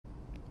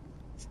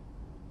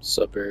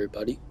Sup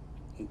everybody,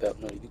 I'm back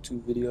on another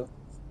YouTube video.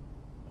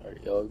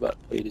 Alright y'all, we about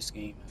to play this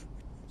game.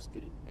 Let's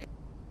get it.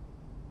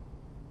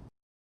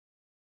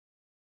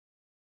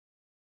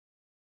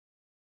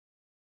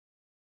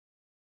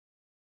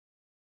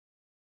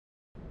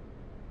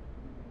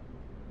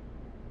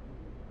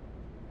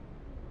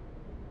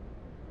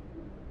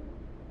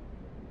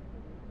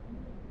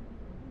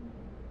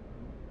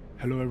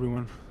 Hello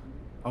everyone,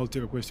 I'll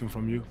take a question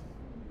from you.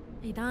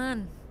 Hey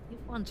Dan,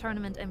 you've won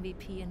tournament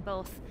MVP in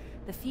both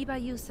the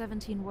FIBA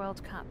U17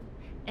 World Cup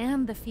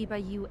and the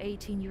FIBA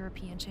U18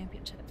 European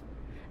Championship.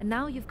 And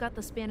now you've got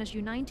the Spanish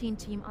U19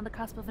 team on the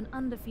cusp of an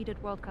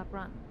undefeated World Cup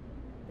run.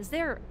 Is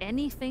there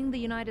anything the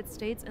United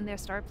States and their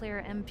star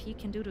player MP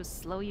can do to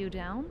slow you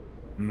down?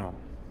 No.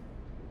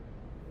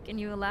 Can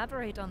you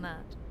elaborate on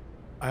that?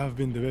 I have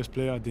been the best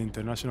player at the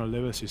international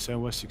level since I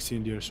was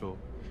 16 years old.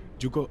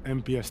 You call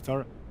MP a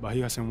star, but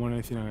he hasn't won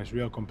anything against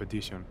real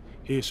competition.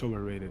 He is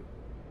overrated.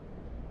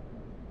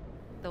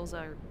 Those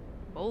are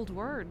bold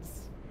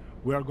words.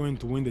 We are going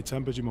to win the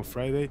championship on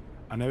Friday,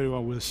 and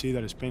everyone will see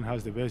that Spain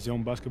has the best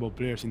young basketball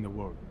players in the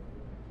world.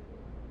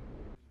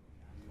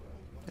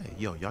 Hey,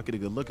 yo, y'all get a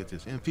good look at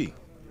this. MP, you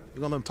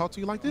gonna let him talk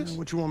to you like this?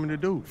 What you want me to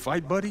do?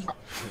 Fight, buddy?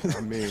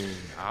 I mean,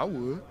 I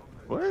would.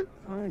 What?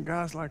 I mean,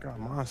 guys like our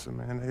monster,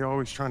 man, they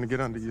always trying to get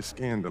under your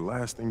skin. The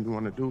last thing you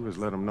want to do is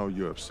let them know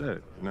you're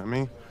upset. You know what I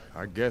mean?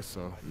 I guess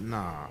so.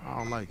 Nah, I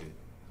don't like it.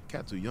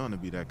 Cat too young to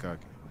be that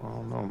cocky. I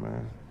don't know,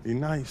 man. Be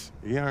nice.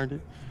 He earned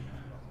it.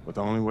 But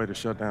the only way to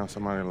shut down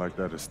somebody like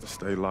that is to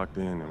stay locked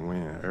in and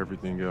win.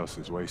 Everything else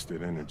is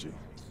wasted energy.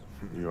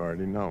 You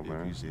already know,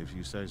 man. If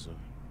you say so.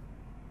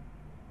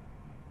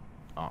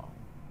 Oh.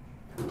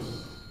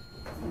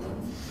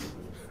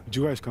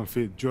 You guys can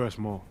fit, you're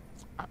small.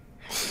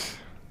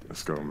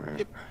 Let's go, man.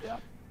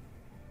 Yep.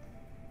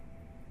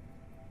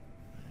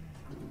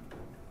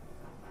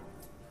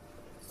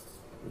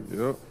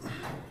 Yep.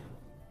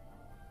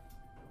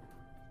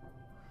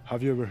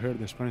 Have you ever heard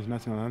the Spanish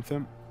national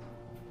anthem?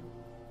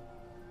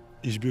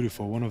 It's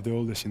beautiful, one of the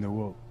oldest in the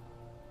world.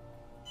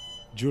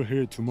 You'll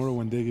hear it tomorrow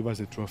when they give us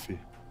the trophy.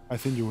 I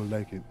think you will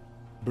like it.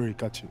 Very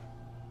catchy.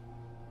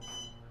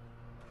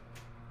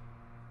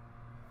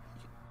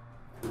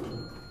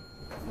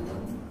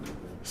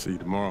 See you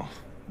tomorrow.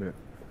 Yeah.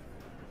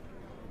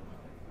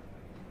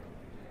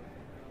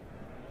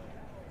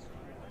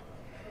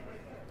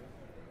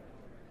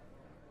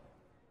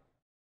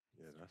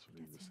 That's what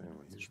he was saying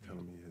when he was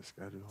telling me his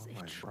schedule. I'm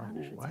like, bro,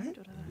 what?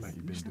 Like,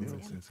 you've been doing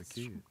it since a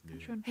kid.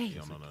 Hey,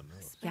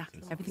 yeah,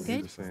 everything He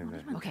good? was saying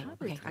that. Okay,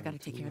 I gotta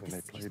take care of When they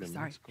this. played in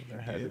Sorry. Mexico,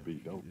 that had to be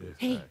dope.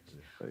 Hey,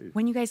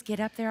 when you guys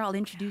get up there, I'll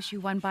introduce you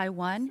one by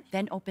one,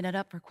 then open it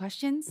up for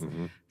questions.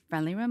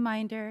 Friendly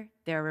reminder,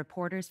 there are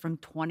reporters from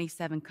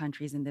 27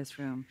 countries in this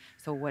room,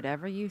 so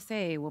whatever you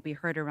say will be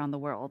heard around the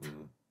world.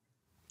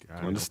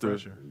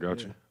 Understood.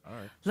 Gotcha. Yeah. All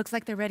right. Looks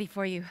like they're ready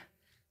for you.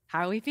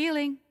 How are we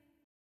feeling?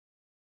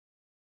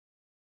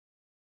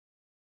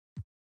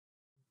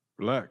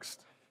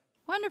 Relaxed.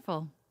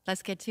 Wonderful.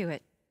 Let's get to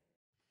it.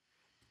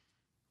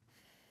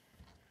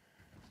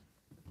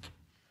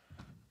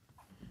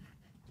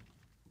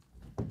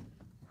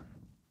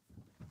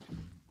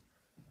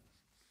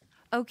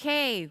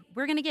 Okay,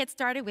 we're gonna get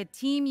started with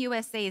Team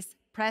USA's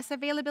press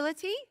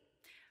availability.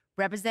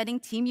 Representing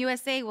Team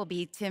USA will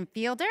be Tim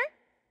Fielder,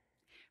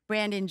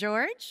 Brandon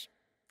George,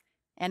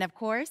 and of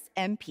course,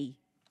 MP.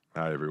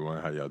 Hi, everyone.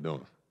 How y'all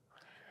doing?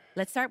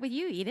 Let's start with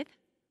you, Edith.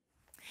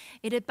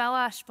 Edith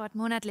Bauer, Sport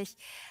Monatlich.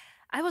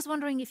 I was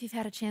wondering if you've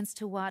had a chance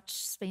to watch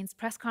Spain's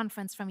press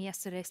conference from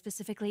yesterday,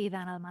 specifically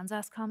Ivan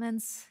Almanza's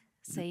comments,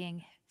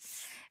 saying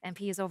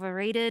MP is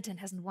overrated and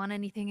hasn't won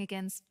anything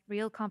against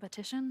real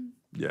competition.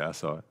 Yeah, I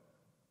saw it.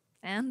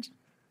 And?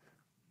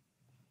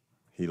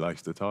 He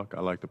likes to talk.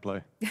 I like to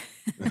play.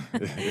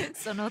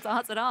 So no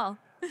thoughts at all?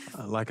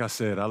 Like I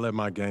said, I let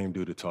my game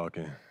do the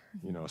talking.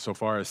 You know, so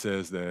far it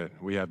says that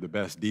we have the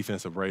best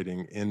defensive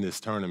rating in this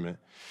tournament,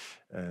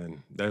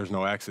 and there's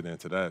no accident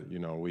to that. You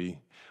know, we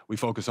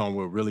focus on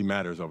what really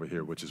matters over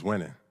here, which is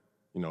winning.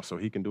 You know, so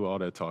he can do all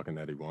that talking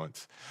that he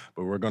wants.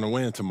 But we're going to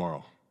win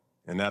tomorrow,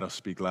 and that'll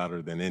speak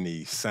louder than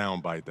any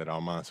soundbite that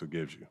Almanza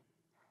gives you.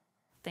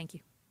 Thank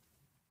you.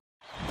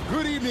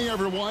 Good evening,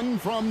 everyone,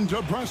 from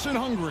Debrecen,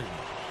 Hungary.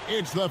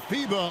 It's the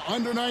FIBA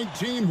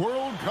Under-19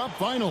 World Cup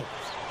Finals.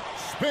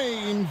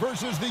 Spain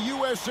versus the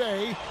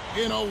USA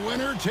in a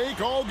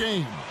winner-take-all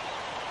game.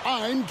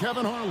 I'm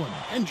Kevin Harlan,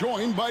 and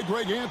joined by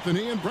Greg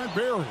Anthony and Brent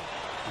Barry.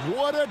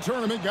 What a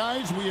tournament,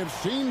 guys, we have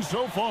seen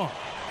so far.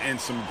 And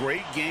some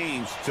great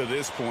games to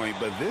this point,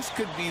 but this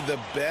could be the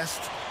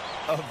best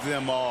of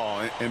them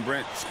all. And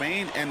Brent,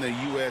 Spain and the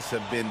U.S.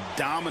 have been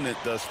dominant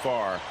thus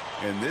far,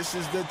 and this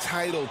is the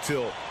title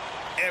tilt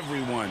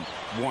everyone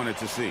wanted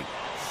to see.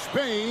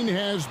 Spain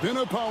has been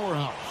a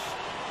powerhouse,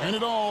 and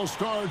it all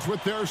starts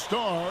with their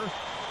star,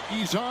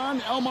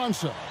 Izan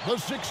Almanza. The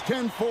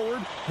 6'10" forward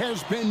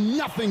has been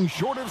nothing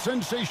short of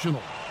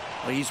sensational.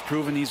 Well, he's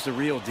proven he's the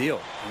real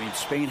deal. I mean,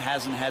 Spain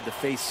hasn't had to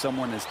face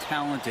someone as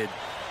talented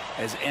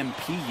as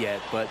MP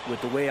yet, but with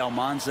the way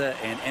Almanza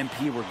and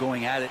MP were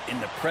going at it in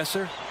the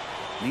presser,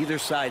 Neither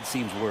side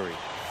seems worried.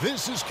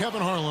 This is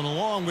Kevin Harlan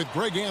along with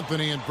Greg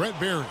Anthony and Brent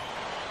Barry.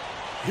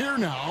 Here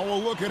now,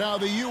 we'll look at how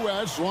the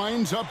U.S.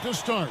 lines up to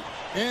start.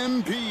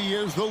 MP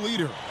is the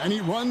leader, and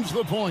he runs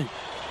the point.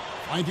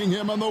 Flanking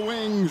him on the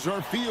wings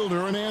are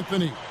Fielder and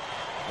Anthony.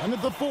 And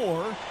at the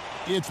 4,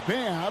 it's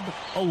Babb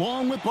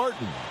along with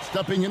Barton,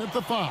 stepping in at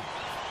the 5.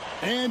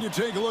 And you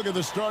take a look at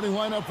the starting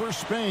lineup for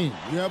Spain.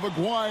 You have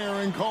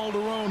Aguirre and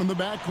Calderon in the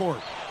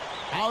backcourt.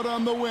 Out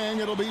on the wing,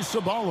 it'll be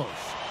Ceballos.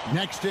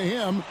 Next to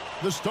him,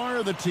 the star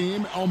of the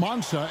team,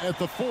 Almansa at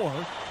the 4.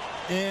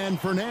 And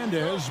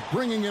Fernandez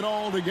bringing it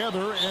all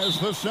together as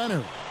the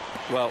center.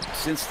 Well,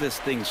 since this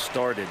thing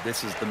started,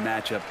 this is the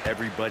matchup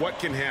everybody... What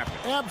can happen?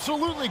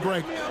 Absolutely,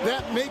 Greg.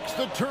 That makes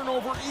the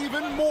turnover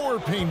even more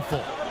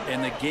painful.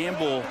 And the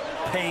gamble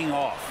paying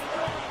off.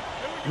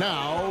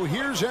 Now,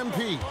 here's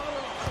MP.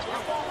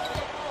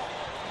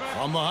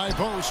 From the high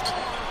post.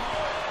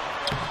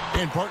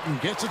 And Barton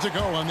gets it to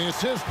go on the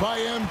assist by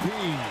MP.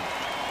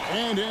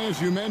 And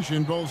as you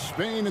mentioned, both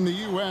Spain and the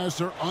U.S.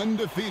 are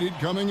undefeated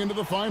coming into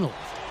the finals.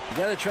 You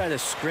got to try to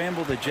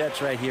scramble the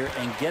Jets right here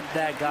and get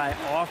that guy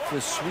off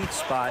the sweet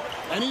spot.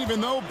 And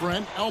even though,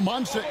 Brent,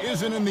 Almansa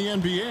isn't in the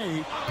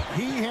NBA,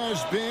 he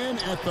has been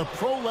at the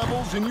pro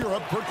levels in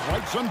Europe for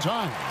quite some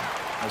time.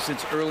 Well,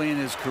 since early in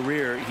his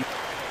career, he...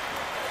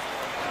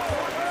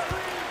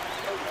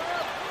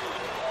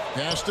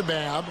 Pass to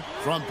Babb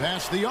from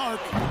past the arc.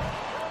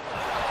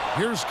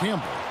 Here's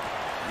Campbell.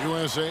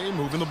 USA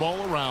moving the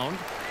ball around.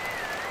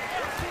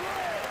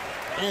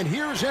 And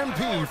here's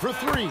MP for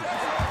 3.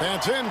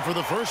 That's in for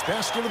the first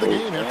basket of the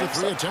game after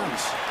 3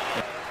 attempts.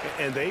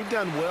 And they've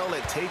done well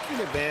at taking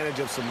advantage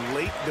of some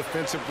late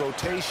defensive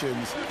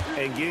rotations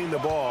and getting the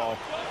ball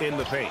in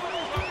the paint.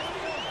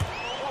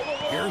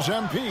 Here's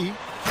MP.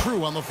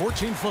 True on the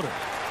 14-footer.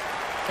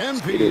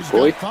 MP's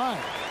got 5.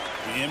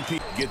 The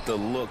MP get the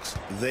looks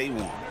they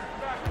want.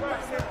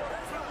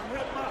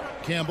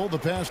 Campbell, the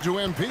pass to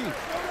MP.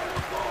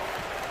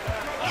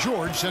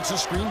 George sets a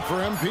screen for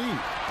MP.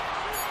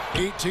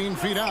 18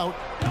 feet out.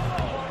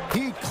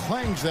 He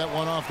clangs that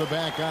one off the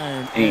back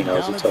iron. Hey,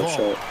 that was a tough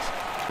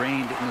shot.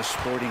 Trained in the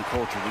sporting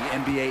culture, the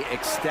NBA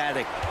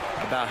ecstatic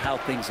about how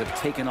things have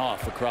taken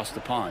off across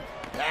the pond.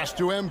 Pass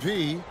to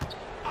MP.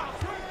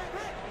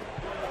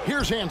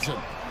 Here's Hansen.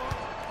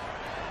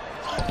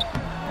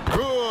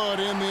 Good,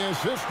 and the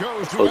assist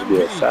goes to Supposed to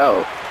be a MP.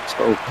 foul.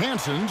 So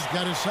Hansen's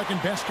got his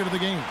second basket of the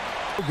game.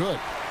 Good.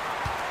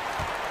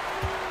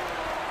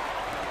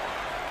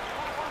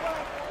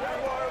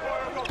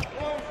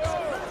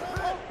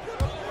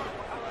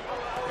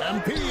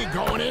 MP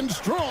going in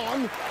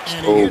strong,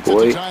 and he hits it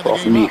to tie the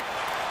game up.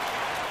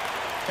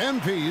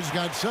 MP's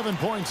got 7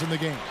 points in the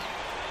game.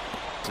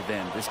 To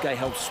them, this guy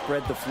helps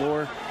spread the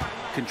floor,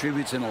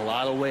 contributes in a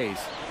lot of ways.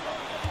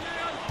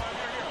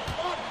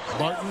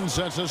 Barton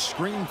sets a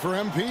screen for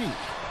MP.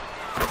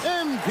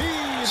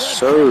 MP,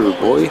 sir,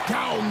 boy.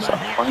 Down the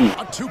hat.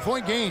 A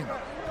 2-point game.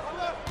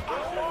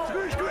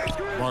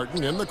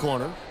 Barton in the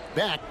corner.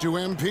 Back to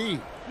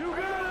MP.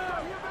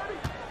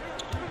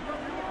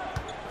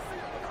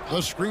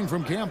 The screen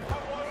from Campbell.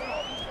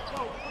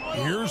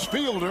 Here's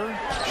Fielder.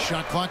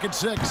 Shot clock at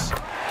 6.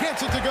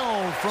 Gets it to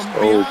go from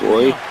oh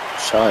boy,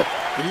 shot.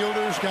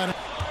 Fielder's got it.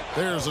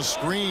 There's a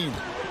screen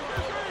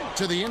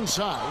to the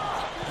inside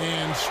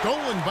and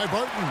stolen by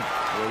Barton.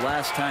 The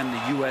last time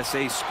the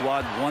USA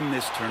squad won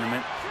this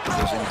tournament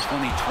was in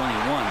 2021.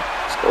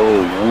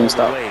 Oh man,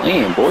 stop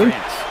playing, boy.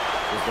 France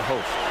was the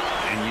host.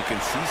 And you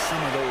can see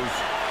some of those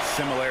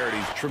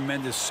similarities.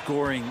 Tremendous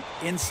scoring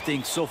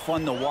instinct. So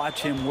fun to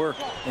watch him work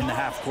in the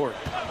half court.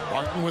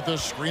 Barton with the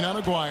screen on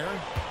Aguirre.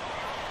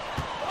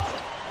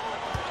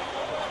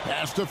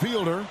 Pass to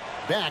Fielder.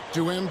 Back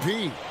to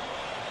MP.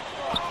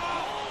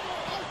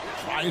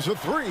 Tries a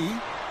 3.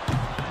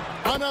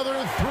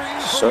 Another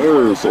 3.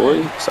 Sir,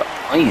 boy, stop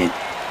playing.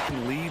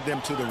 Lead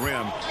them to the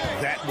rim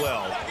that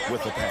well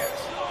with the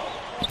pass.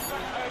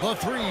 The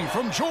 3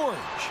 from George.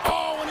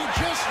 Oh, and he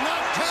just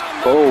knocked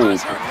down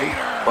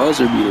the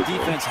buzzer beater.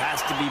 Defense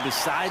has to be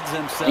besides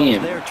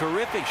themselves there.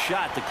 Terrific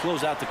shot to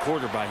close out the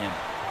quarter by him.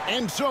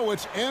 And so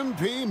it's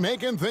MP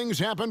making things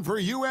happen for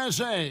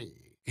USA.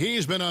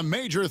 He's been a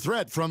major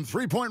threat from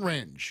 3-point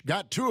range.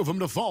 Got 2 of them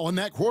to fall in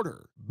that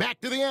quarter.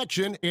 Back to the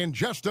action in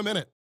just a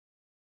minute.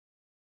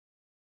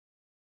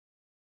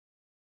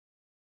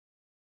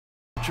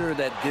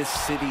 That this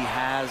city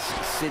has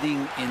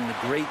sitting in the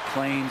Great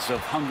Plains of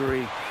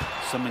Hungary.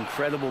 Some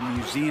incredible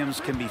museums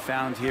can be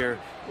found here.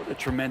 What a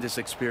tremendous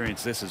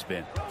experience this has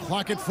been.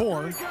 Clock at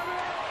 4.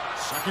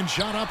 Second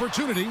shot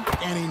opportunity,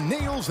 and he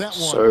nails that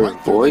one. Sir,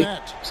 right through boy, the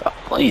net. stop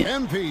playing.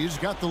 MP's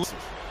got the...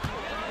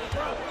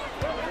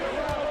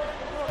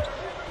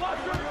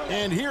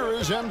 And here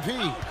is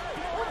MP.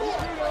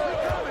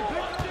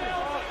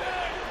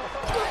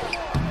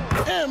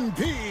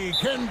 MP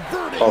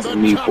converting off the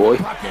me, top boy.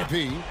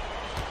 pocket.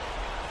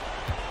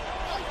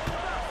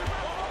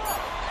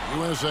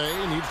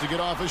 USA needs to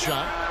get off a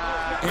shot.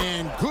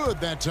 And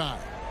good that time.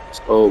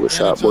 Oh, good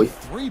shot, boy.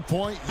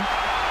 3-point.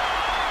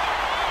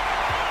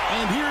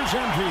 And here's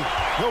MP.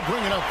 He'll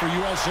bring it up for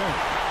USA.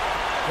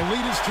 The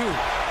lead is 2.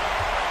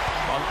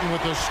 Martin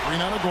with the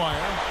screen on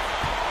Aguirre.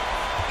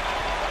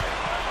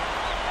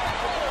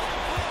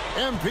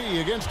 MP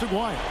against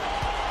Aguirre.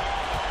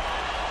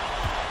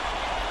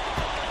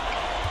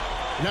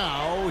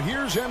 Now,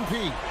 here's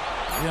MP.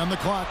 3 on the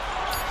clock.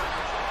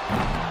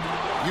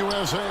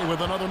 USA with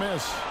another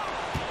miss.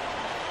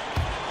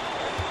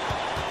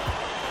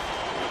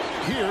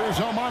 Here's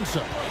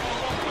Almanza.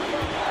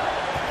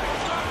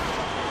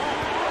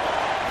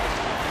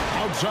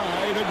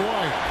 Outside,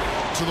 Aguirre.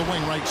 To the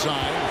wing right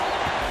side.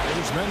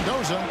 Here's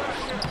Mendoza.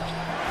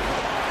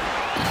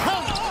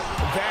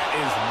 That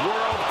is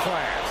world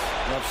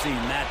class. Love seeing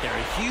that there.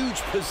 A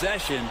huge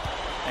possession,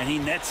 and he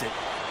nets it.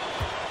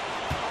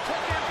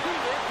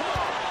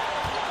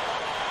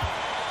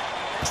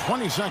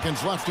 20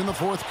 seconds left in the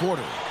fourth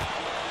quarter.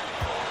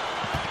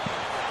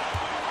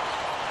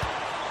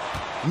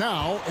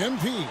 Now,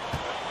 MP.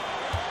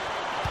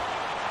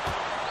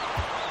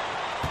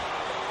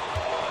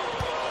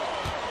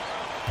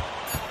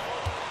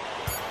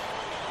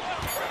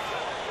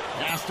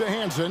 Pass to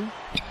Hansen.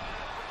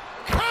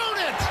 Count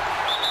it!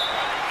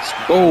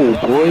 Oh,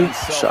 boy.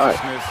 Shot.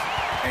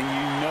 And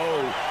you know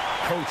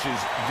coaches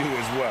do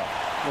as well.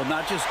 Well,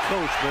 not just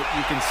coach, but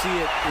you can see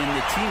it in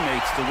the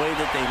teammates, the way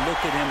that they look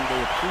at him.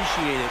 They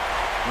appreciate it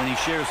when he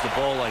shares the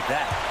ball like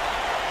that.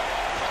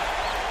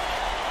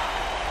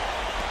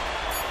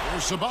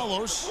 Here's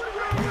Ceballos.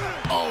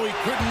 Oh, he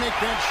couldn't make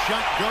that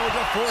shot go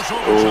to force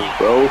overtime. Oh,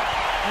 bro.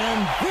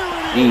 And here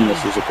it is.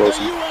 This was close.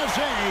 The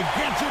USA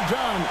gets it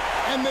done,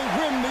 and they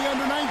win the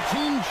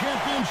Under-19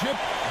 championship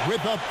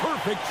with a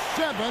perfect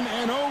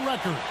 7-0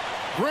 record.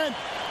 Brent,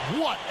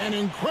 what an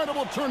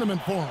incredible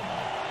tournament for them.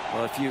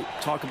 Well, if you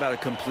talk about a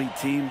complete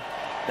team,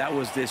 that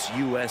was this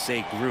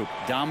USA group.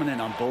 Dominant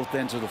on both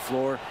ends of the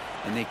floor,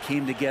 and they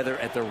came together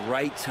at the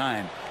right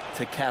time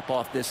to cap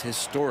off this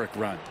historic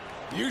run.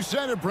 You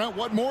said it, Brent.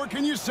 What more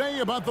can you say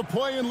about the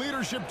play and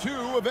leadership,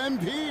 too, of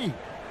MP?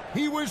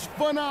 He was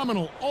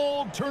phenomenal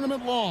all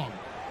tournament long,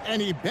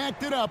 and he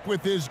backed it up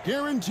with his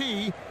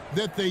guarantee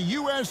that the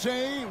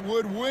USA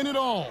would win it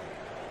all.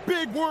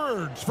 Big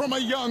words from a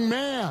young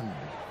man.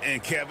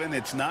 And, Kevin,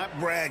 it's not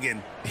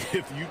bragging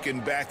if you can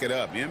back it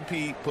up.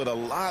 MP put a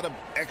lot of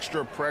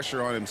extra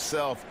pressure on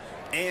himself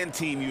and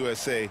Team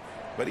USA,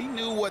 but he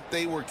knew what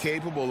they were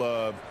capable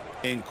of.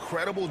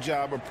 Incredible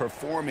job of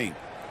performing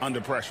under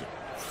pressure.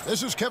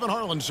 This is Kevin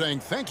Harlan saying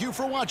thank you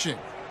for watching.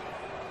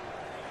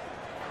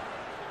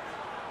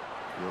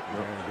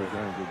 Good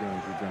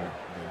game.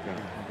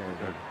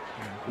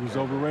 Who's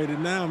overrated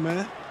now,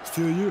 man?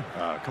 Still you.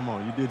 Come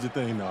on, you did your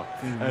thing now.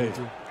 Hey,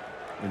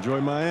 enjoy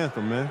my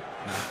anthem, man.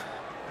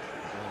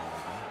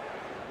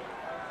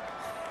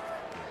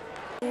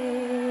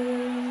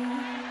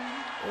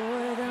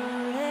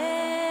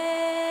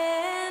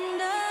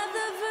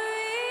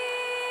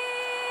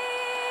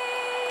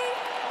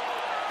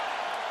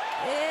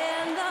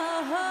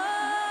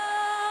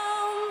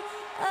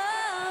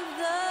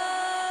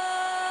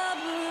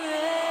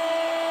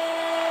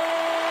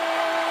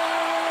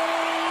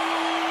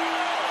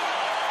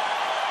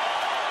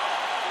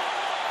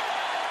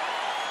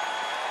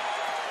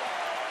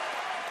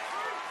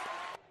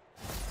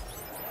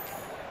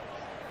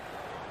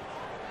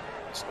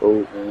 Let's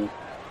go, man.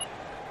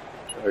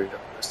 Alright,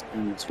 that's the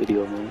end of this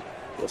video, man.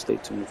 Y'all stay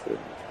tuned for it.